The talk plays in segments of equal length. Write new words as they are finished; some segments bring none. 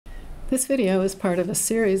This video is part of a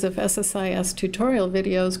series of SSIS tutorial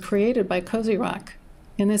videos created by COZYROC.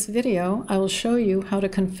 In this video, I will show you how to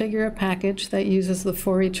configure a package that uses the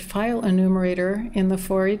Foreach file enumerator in the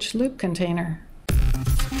Foreach loop container.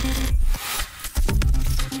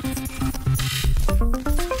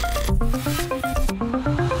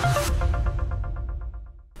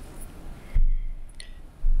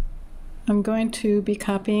 I'm going to be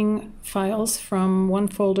copying files from one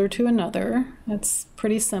folder to another. That's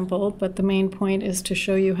pretty simple, but the main point is to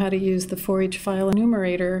show you how to use the Foreach file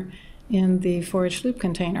enumerator in the Foreach loop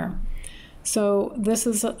container. So this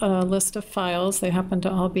is a list of files. They happen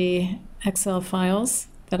to all be Excel files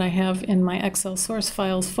that I have in my Excel source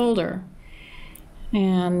files folder.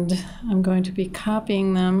 And I'm going to be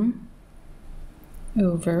copying them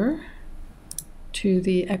over to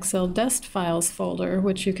the Excel dest files folder,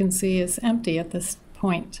 which you can see is empty at this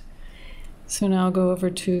point. So now I'll go over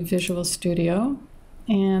to Visual Studio,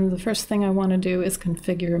 and the first thing I want to do is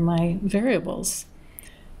configure my variables.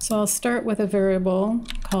 So I'll start with a variable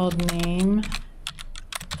called name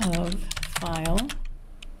of file,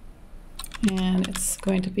 and it's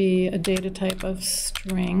going to be a data type of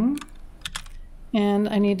string, and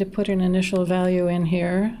I need to put an initial value in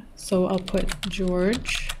here, so I'll put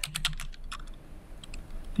George.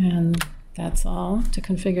 And that's all to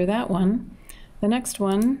configure that one. The next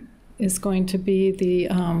one is going to be the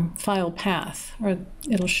file path, or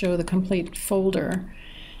it'll show the complete folder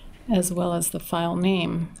as well as the file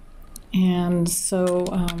name. And so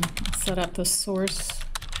I'll set up the source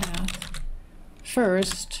path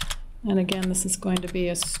first. And again, this is going to be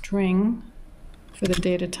a string for the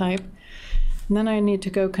data type. And then I need to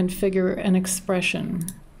go configure an expression.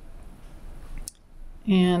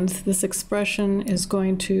 And this expression is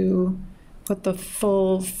going to put the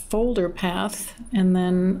full folder path, and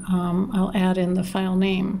then I'll add in the file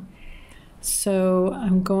name. So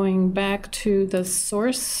I'm going back to the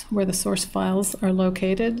source, where the source files are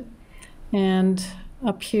located. And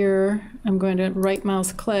up here, I'm going to right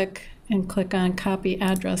mouse click and click on Copy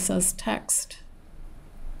Address as Text.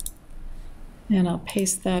 And I'll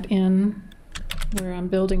paste that in where I'm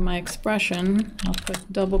building my expression. I'll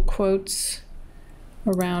put double quotes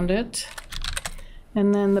around it,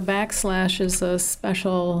 and then the backslash is a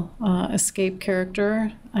special escape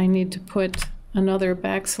character. I need to put another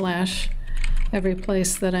backslash every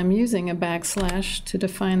place that I'm using a backslash to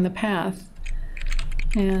define the path.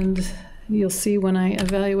 And you'll see when I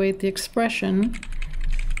evaluate the expression,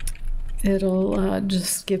 it'll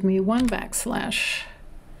just give me one backslash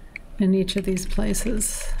in each of these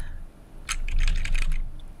places.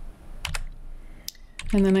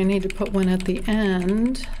 And then I need to put one at the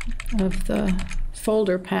end of the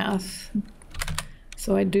folder path.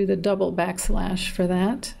 So I do the double backslash for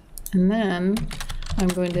that. And then I'm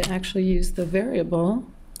going to actually use the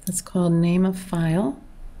variable that's called name of file.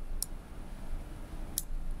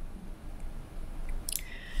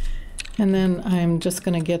 And then I'm just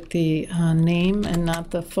going to get the name and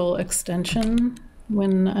not the full extension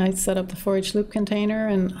when I set up the Foreach loop container.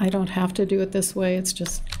 And I don't have to do it this way. It's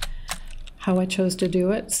just how I chose to do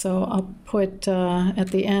it. So I'll put at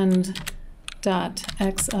the end .xlsx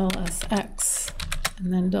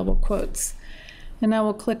and then double quotes. And now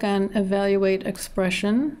we'll click on Evaluate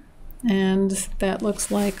Expression, and that looks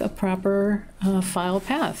like a proper file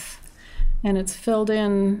path. And it's filled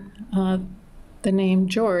in the name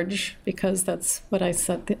George because that's what I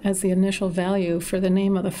set as the initial value for the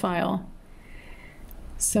name of the file.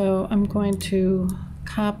 So I'm going to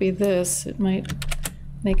copy this. It might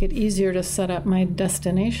make it easier to set up my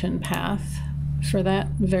destination path for that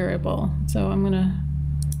variable. So I'm going to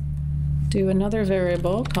do another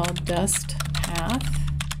variable called dest path.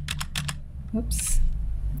 Oops.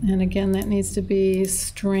 And again, that needs to be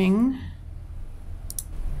string.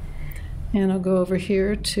 And I'll go over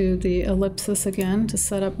here to the ellipsis again to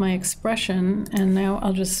set up my expression. And now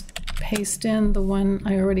I'll just paste in the one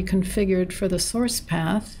I already configured for the source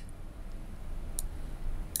path.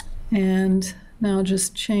 And now I'll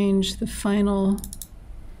just change the final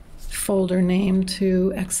folder name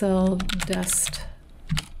to Excel dest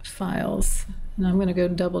files. And I'm going to go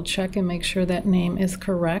double check and make sure that name is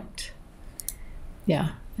correct.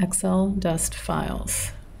 Yeah, Excel dest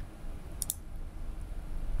files.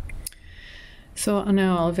 So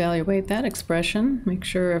now I'll evaluate that expression, make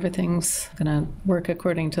sure everything's going to work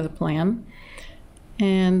according to the plan.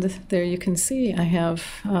 And there you can see I have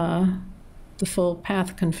the full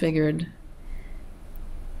path configured.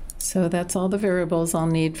 So that's all the variables I'll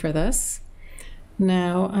need for this.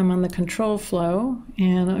 Now I'm on the control flow,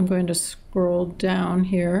 and I'm going to scroll down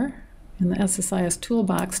here in the SSIS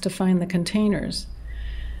toolbox to find the containers.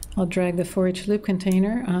 I'll drag the Foreach loop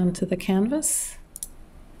container onto the canvas,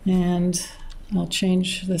 and I'll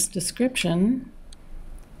change this description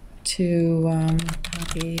to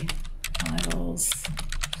copy files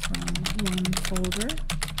from one folder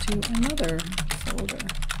to another folder.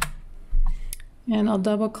 And I'll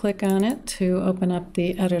double click on it to open up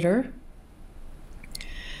the editor.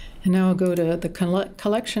 And now I'll go to the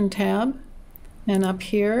collection tab, and up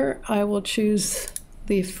here I will choose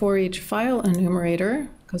the Foreach file enumerator,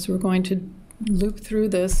 because we're going to loop through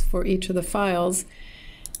this for each of the files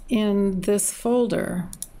in this folder.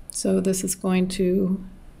 So this is going to,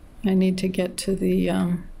 I need to get to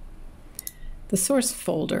the source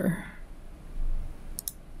folder.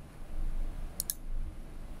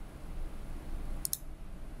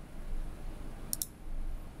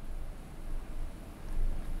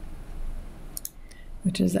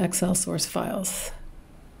 Which is Excel source files.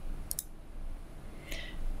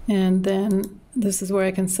 And then this is where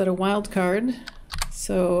I can set a wildcard.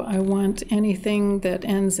 So I want anything that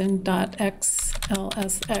ends in .xlsx,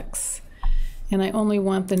 and I only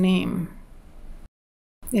want the name.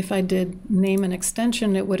 If I did name an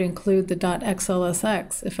extension, it would include the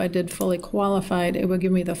 .xlsx. If I did fully qualified, it would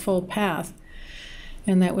give me the full path,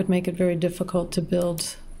 and that would make it very difficult to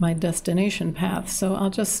build my destination path. So I'll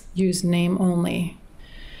just use name only.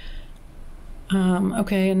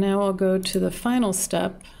 Okay, and now I'll go to the final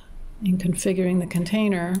step in configuring the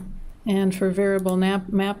container, and for variable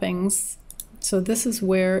mappings, so this is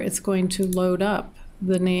where it's going to load up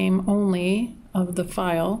the name only of the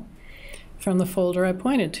file from the folder I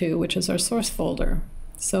pointed to, which is our source folder.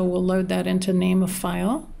 So we'll load that into name of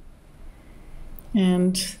file,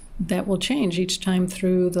 and that will change each time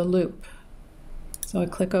through the loop. So I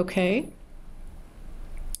click OK.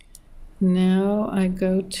 Now I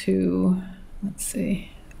go to, let's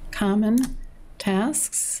see, common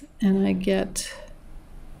tasks, and I get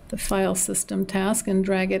the file system task and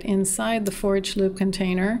drag it inside the Foreach loop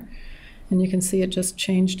container, and you can see it just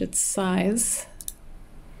changed its size.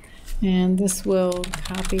 And this will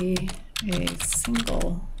copy a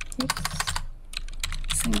single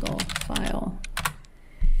file.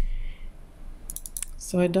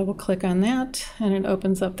 So I double click on that, and it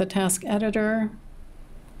opens up the task editor,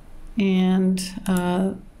 and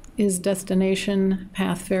is destination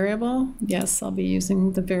path variable? Yes, I'll be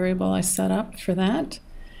using the variable I set up for that.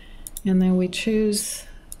 And then we choose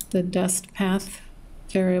the dest path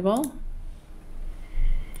variable.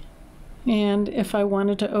 And if I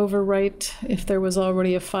wanted to overwrite, if there was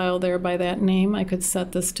already a file there by that name, I could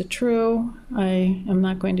set this to true. I am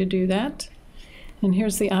not going to do that. And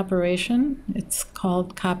here's the operation. It's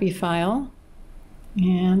called copy file.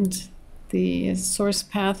 And the source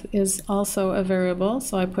path is also a variable,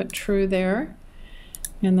 so I put true there.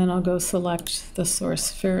 And then I'll go select the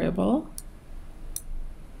source variable,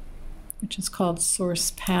 which is called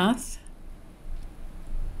source path.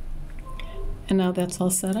 And now that's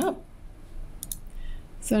all set up.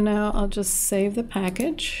 So now I'll just save the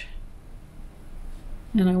package,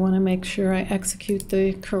 and I want to make sure I execute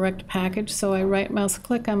the correct package. So I right mouse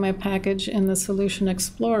click on my package in the Solution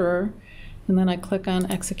Explorer, and then I click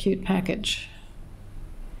on Execute Package.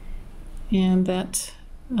 And that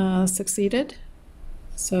succeeded.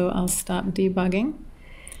 So I'll stop debugging.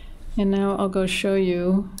 And now I'll go show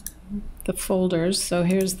you the folders. So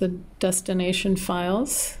here's the destination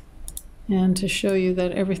files. And to show you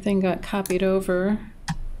that everything got copied over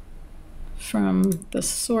from the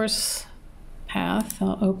source path,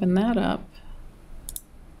 I'll open that up.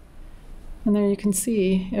 And there you can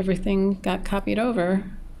see everything got copied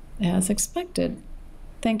over as expected.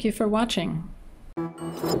 Thank you for watching.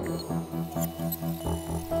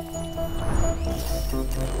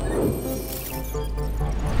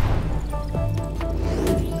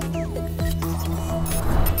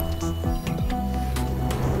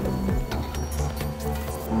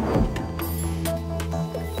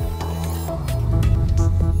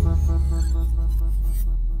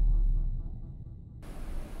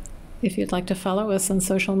 If you'd like to follow us on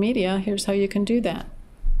social media, here's how you can do that.